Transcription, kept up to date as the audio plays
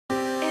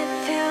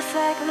feels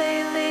like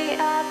lately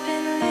I've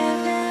been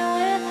living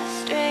with a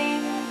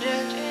stranger.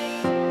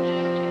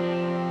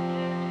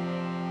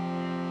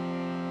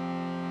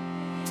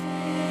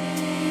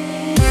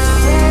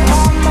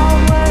 All my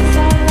words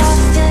are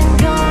lost and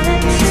gone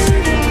into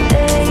the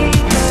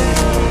ether.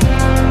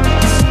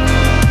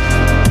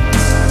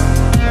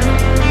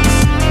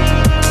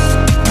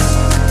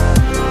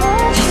 I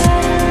try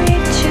to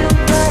reach you,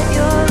 but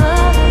your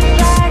love is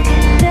like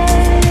a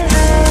desert.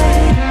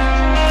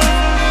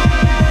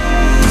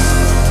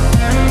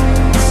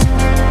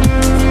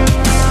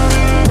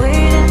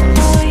 Waiting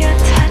for your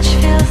touch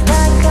feels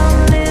like I'm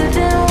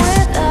living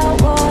without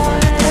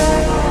water.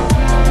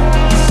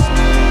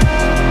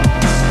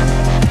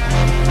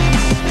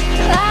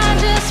 I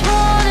just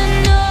wanna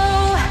know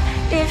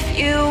if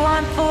you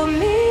want for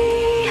me,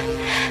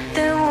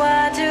 then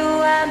why do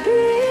I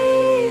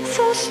breathe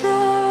so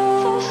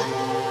slow?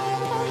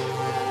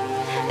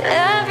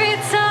 Every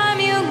time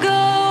you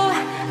go,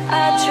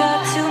 I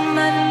drop to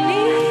my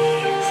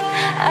knees.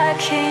 I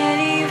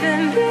can't even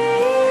breathe.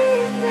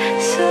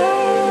 So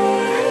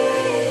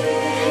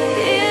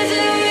is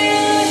it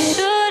real or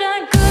should I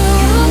go?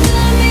 You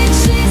got me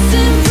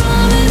chasing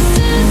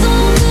promises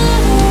on the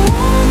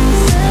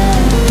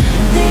horizon.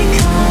 They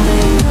come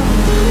and go,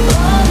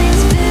 all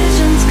these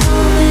visions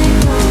come and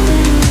go.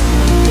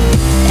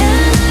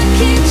 And I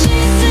keep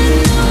chasing,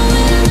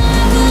 knowing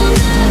I will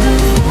never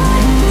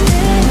find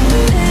it.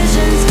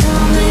 Visions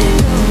come and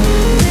go,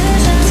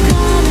 visions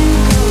come and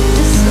go.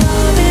 This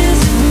love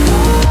is a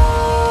ghost.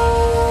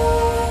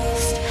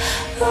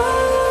 Oh,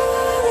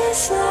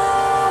 this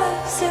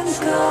love's a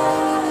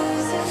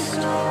ghost.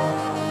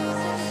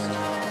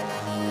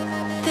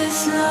 This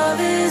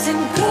love is a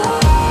ghost. This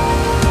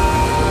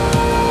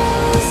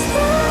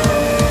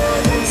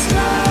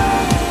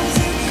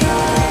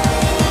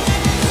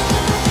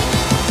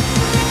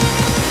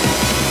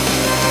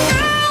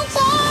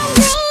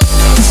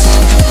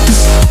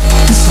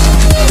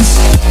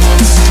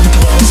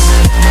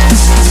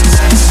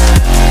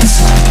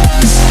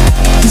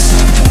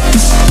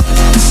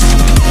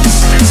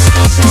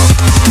love's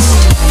a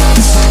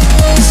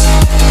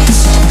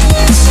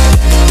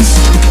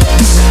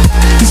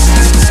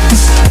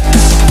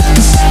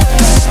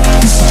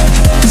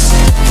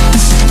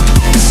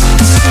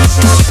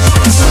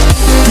ghost.